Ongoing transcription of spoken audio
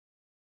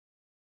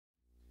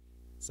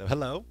So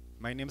hello,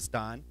 my name is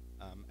Don.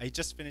 I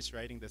just finished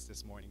writing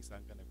this morning, so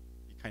I'm gonna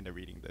be kind of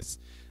reading this.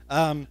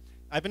 Um,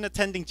 I've been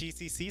attending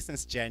GCC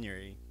since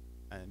January,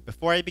 and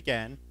before I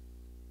begin,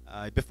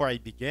 I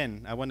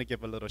want to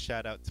give a little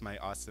shout out to my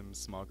awesome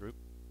small group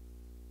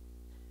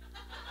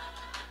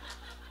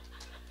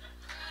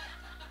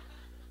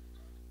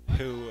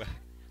who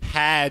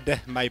had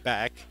my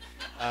back,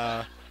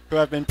 uh, who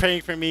have been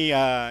praying for me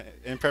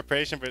in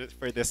preparation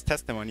for this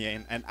testimony,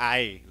 and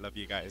I love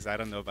you guys. I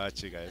don't know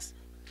about you guys,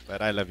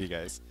 but I love you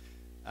guys.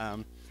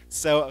 Um,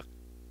 so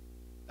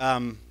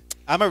um,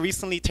 I'm a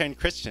recently turned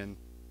Christian,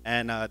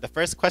 and the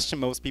first question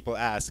most people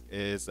ask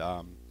is,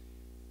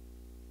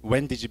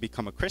 when did you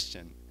become a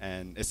Christian?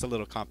 And it's a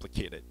little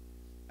complicated.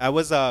 I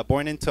was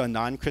born into a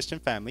non-Christian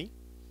family,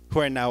 who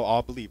are now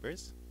all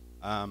believers,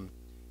 um,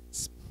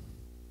 s-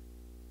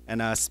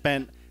 and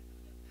spent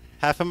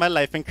half of my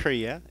life in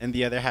Korea and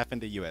the other half in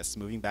the U.S.,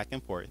 moving back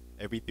and forth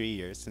every 3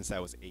 years since I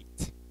was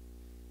 8.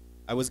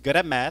 I was good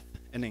at math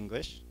and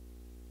English,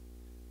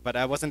 but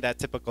I wasn't that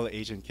typical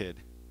Asian kid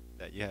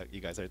that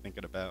you guys are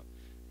thinking about.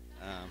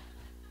 Um,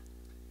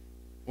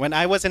 when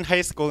I was in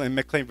high school in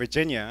McLean,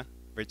 Virginia,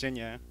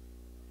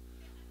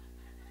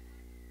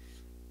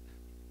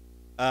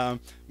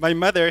 my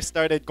mother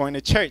started going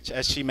to church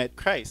as she met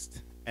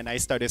Christ, and I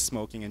started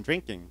smoking and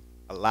drinking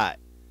a lot.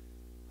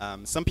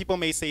 Some people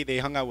may say they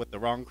hung out with the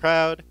wrong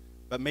crowd,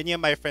 but many of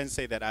my friends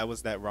say that I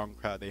was that wrong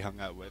crowd they hung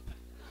out with.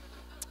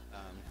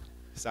 Um,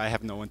 so I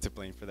have no one to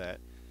blame for that.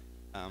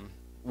 Um,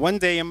 One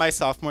day in my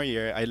sophomore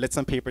year, I lit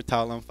some paper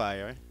towel on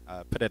fire,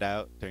 put it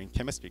out during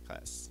chemistry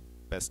class.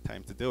 Best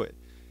time to do it.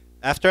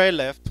 After I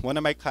left, one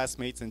of my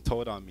classmates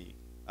told on me,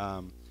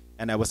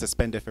 and I was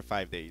suspended for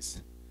 5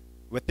 days.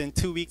 Within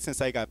 2 weeks since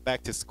I got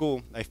back to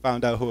school, I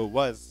found out who it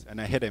was, and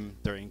I hit him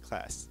during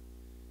class.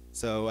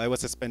 So I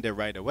was suspended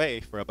right away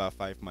for about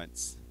 5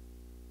 months.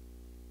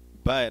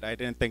 But I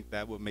didn't think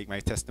that would make my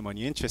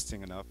testimony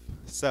interesting enough.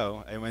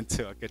 So I went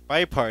to a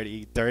goodbye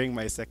party during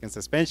my second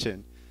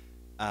suspension,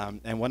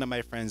 and one of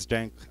my friends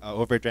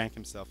overdrank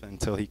himself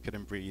until he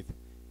couldn't breathe,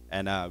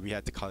 and we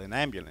had to call an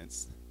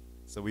ambulance.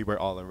 So we were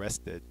all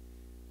arrested,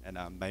 and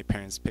my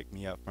parents picked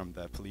me up from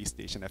the police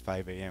station at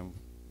 5 a.m.,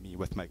 me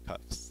with my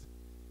cuffs.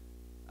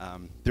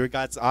 Through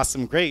God's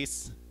awesome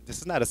grace, this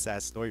is not a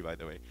sad story, by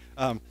the way.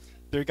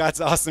 Through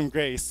God's awesome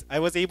grace, I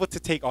was able to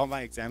take all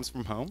my exams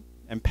from home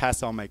and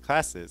pass all my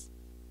classes.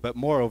 But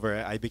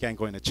moreover, I began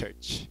going to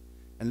church.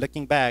 And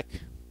looking back,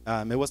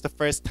 it was the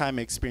first time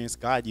I experienced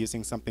God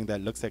using something that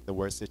looks like the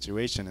worst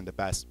situation in the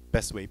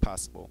best way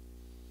possible.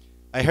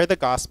 I heard the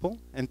gospel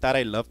and thought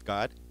I loved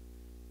God,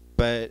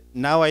 but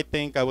now I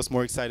think I was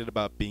more excited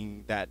about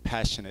being that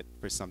passionate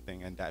for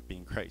something, and that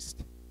being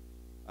Christ.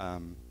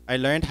 I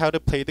learned how to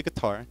play the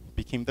guitar,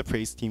 became the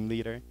praise team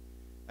leader.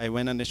 I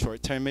went on a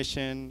short-term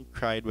mission,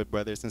 cried with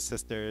brothers and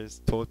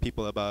sisters, told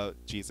people about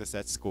Jesus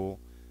at school,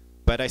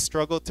 but I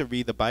struggled to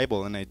read the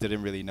Bible and I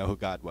didn't really know who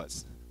God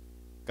was.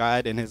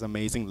 God, in His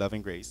amazing love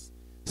and grace,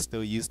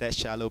 still used that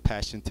shallow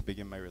passion to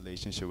begin my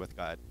relationship with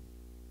God.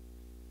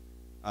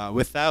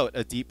 Without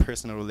a deep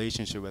personal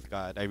relationship with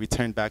God, I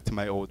returned back to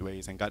my old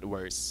ways and got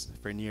worse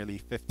for nearly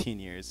 15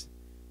 years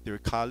through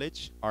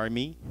college,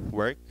 army,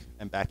 work,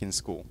 and back in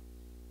school.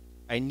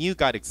 I knew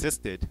God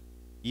existed,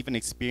 even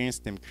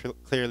experienced Him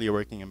clearly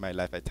working in my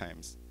life at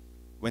times.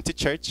 Went to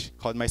church,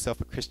 called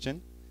myself a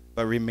Christian,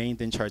 but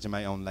remained in charge of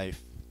my own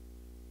life.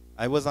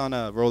 I was on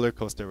a roller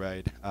coaster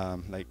ride,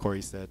 like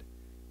Corey said,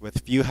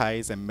 with few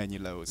highs and many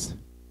lows.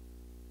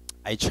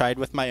 I tried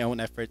with my own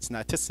efforts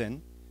not to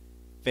sin,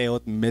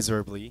 failed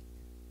miserably,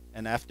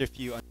 and after a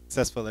few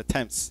unsuccessful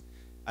attempts,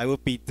 I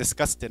would be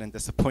disgusted and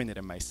disappointed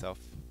in myself,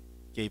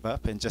 gave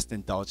up, and just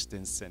indulged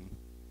in sin.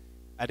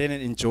 I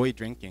didn't enjoy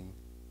drinking,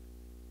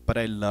 but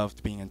I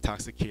loved being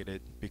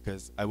intoxicated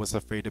because I was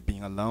afraid of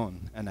being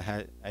alone, and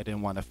I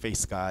didn't want to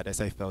face God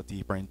as I fell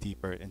deeper and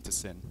deeper into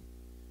sin.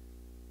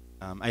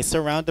 I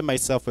surrounded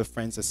myself with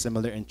friends of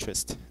similar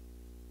interest,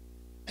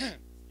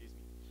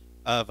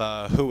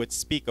 of who would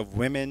speak of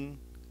women,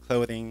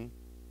 clothing,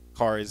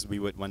 cars we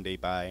would one day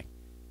buy,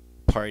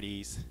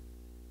 parties,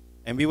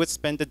 and we would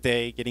spend the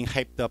day getting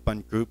hyped up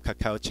on group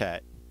kakao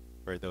chat,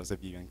 for those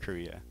of you in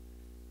Korea,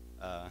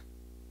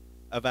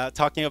 about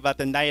talking about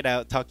the night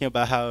out, talking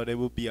about how it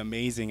would be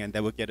amazing and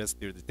that would get us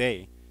through the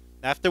day.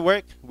 After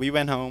work, we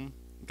went home,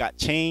 got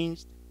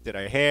changed, did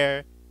our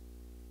hair,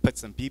 put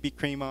some BB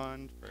cream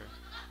on.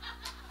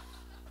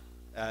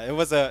 It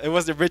was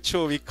a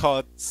ritual we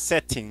called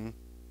setting,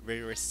 where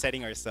we were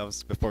setting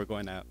ourselves before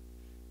going out.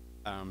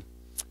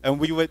 And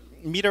we would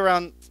meet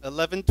around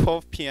 11,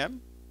 12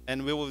 p.m.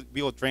 and we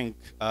will drink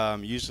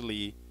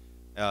usually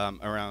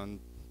around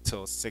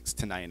till 6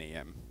 to 9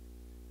 a.m.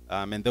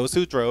 And those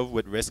who drove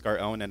would risk our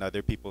own and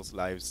other people's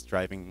lives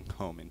driving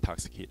home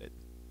intoxicated.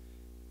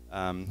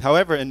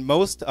 However,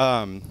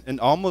 it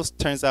almost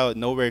turns out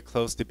nowhere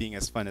close to being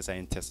as fun as I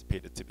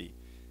anticipated to be.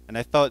 And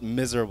I felt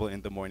miserable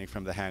in the morning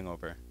from the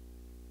hangover.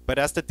 But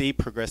as the day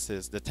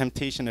progresses, the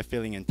temptation of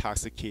feeling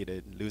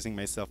intoxicated, losing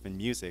myself in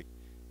music,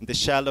 and the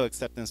shallow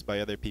acceptance by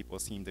other people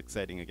seemed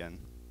exciting again.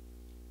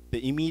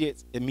 The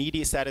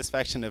immediate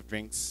satisfaction of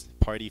drinks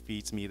party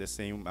feeds me the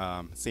same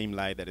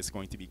lie that it's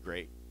going to be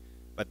great.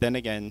 But then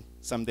again,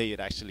 someday it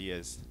actually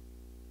is.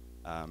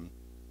 Um,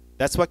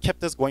 that's what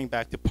kept us going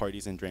back to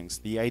parties and drinks.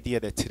 The idea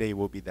that today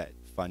will be that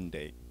fun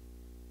day.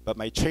 But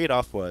my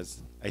trade-off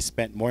was I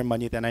spent more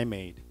money than I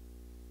made.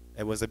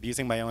 I was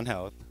abusing my own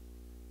health,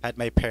 had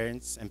my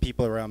parents and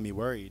people around me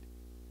worried,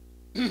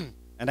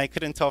 and I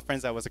couldn't tell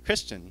friends I was a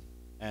Christian.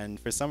 And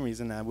for some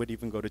reason, I would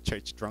even go to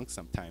church drunk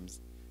sometimes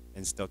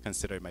and still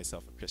consider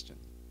myself a Christian.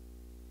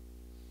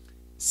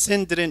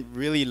 Sin didn't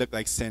really look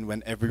like sin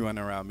when everyone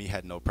around me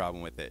had no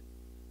problem with it.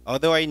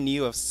 Although I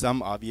knew of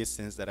some obvious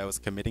sins that I was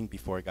committing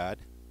before God,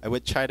 I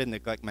would try to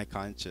neglect my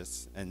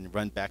conscience and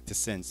run back to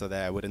sin so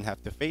that I wouldn't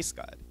have to face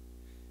God.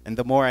 And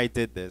the more I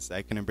did this,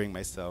 I couldn't bring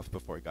myself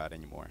before God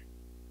anymore.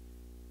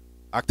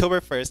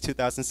 October 1st,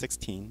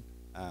 2016,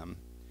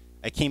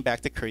 I came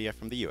back to Korea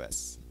from the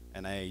US,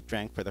 and I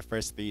drank for the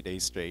first 3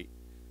 days straight,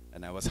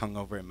 and I was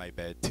hungover in my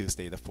bed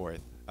Tuesday the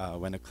 4th,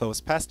 when a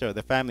close pastor of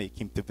the family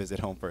came to visit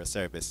home for a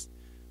service.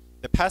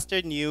 The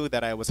pastor knew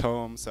that I was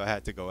home, so I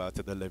had to go out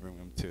to the living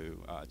room to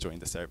join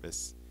the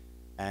service.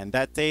 And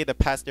that day, the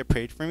pastor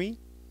prayed for me,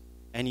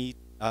 and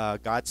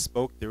God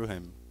spoke through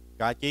him.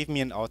 God gave me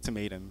an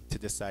ultimatum to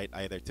decide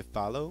either to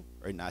follow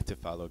or not to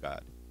follow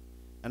God.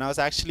 And I was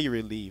actually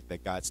relieved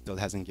that God still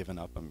hasn't given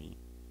up on me.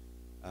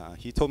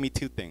 He told me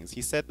two things.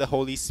 He said the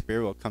Holy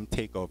Spirit will come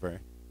take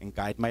over and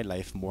guide my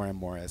life more and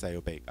more as I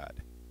obey God.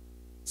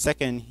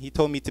 Second, he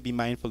told me to be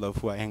mindful of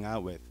who I hang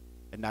out with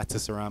and not to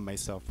surround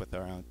myself with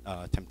around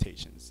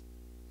temptations.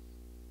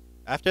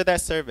 After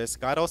that service,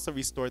 God also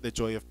restored the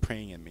joy of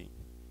praying in me.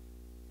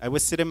 I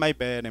would sit in my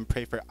bed and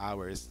pray for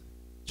hours,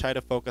 try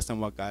to focus on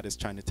what God is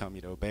trying to tell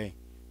me to obey.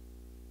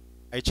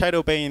 I tried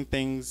obeying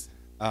things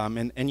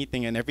and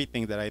anything and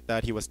everything that I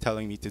thought he was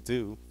telling me to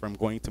do, from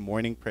going to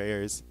morning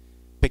prayers,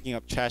 picking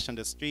up trash on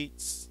the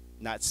streets,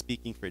 not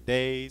speaking for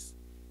days,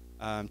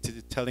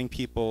 to telling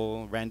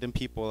random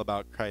people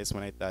about Christ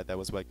when I thought that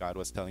was what God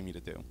was telling me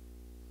to do.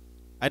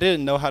 I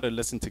didn't know how to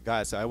listen to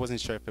God, so I wasn't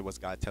sure if it was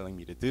God telling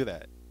me to do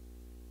that.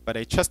 But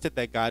I trusted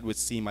that God would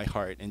see my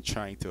heart in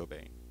trying to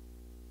obey.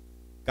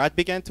 God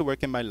began to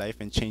work in my life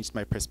and changed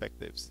my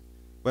perspectives.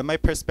 When my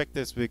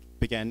perspectives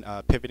began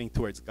pivoting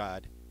towards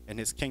God and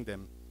his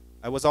kingdom,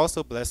 I was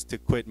also blessed to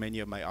quit many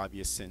of my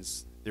obvious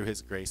sins through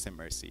his grace and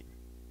mercy.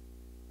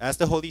 As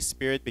the Holy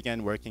Spirit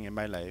began working in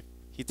my life,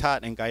 he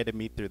taught and guided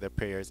me through the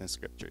prayers and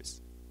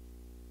scriptures.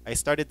 I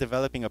started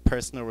developing a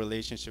personal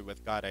relationship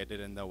with God I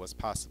didn't know was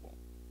possible.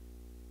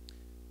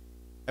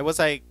 It was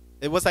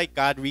like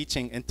God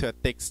reaching into a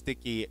thick,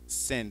 sticky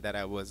sin that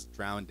I was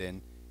drowned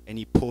in, and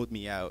he pulled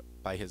me out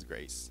by his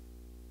grace.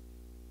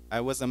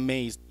 I was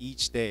amazed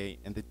each day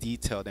in the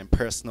detailed and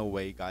personal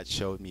way God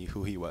showed me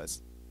who he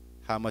was,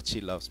 how much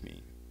he loves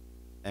me,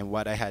 and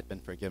what I had been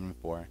forgiven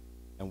for,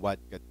 and what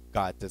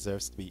God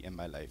deserves to be in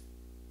my life.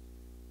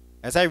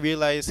 As I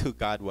realized who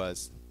God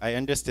was, I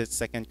understood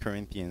 2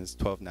 Corinthians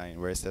 12:9,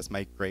 where it says,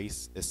 "My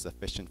grace is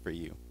sufficient for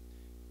you.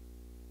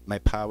 My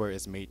power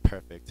is made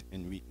perfect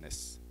in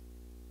weakness."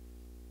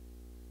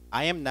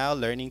 I am now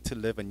learning to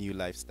live a new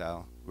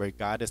lifestyle where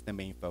God is the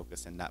main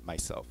focus and not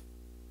myself.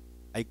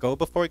 I go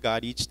before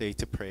God each day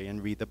to pray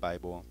and read the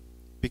Bible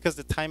because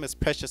the time is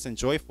precious and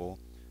joyful,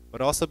 but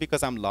also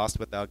because I'm lost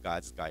without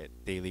God's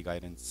daily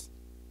guidance,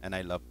 and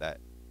I love that.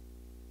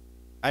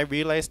 I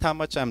realized how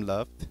much I'm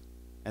loved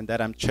and that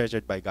I'm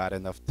treasured by God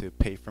enough to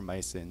pay for my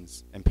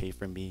sins and pay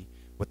for me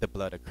with the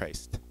blood of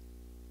Christ.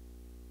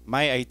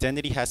 My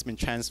identity has been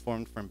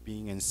transformed from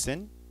being in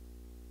sin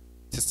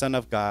to son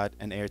of God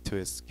and heir to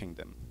his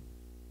kingdom.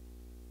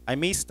 I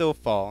may still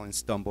fall and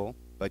stumble,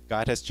 but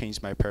God has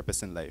changed my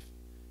purpose in life,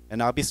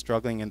 and I'll be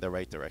struggling in the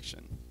right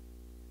direction.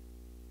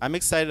 I'm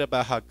excited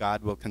about how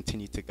God will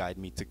continue to guide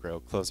me to grow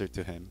closer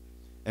to him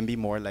and be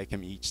more like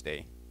him each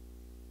day.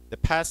 The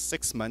past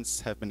 6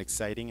 months have been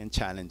exciting and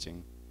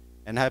challenging,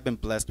 and I have been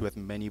blessed with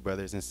many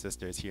brothers and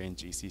sisters here in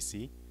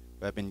GCC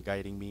who have been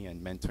guiding me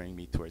and mentoring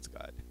me towards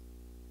God,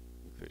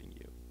 including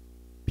you,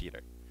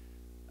 Peter.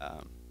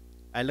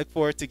 I look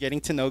forward to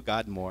getting to know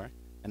God more,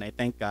 and I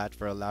thank God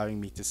for allowing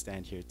me to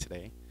stand here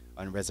today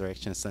on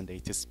Resurrection Sunday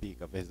to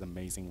speak of his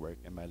amazing work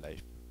in my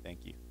life.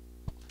 Thank you.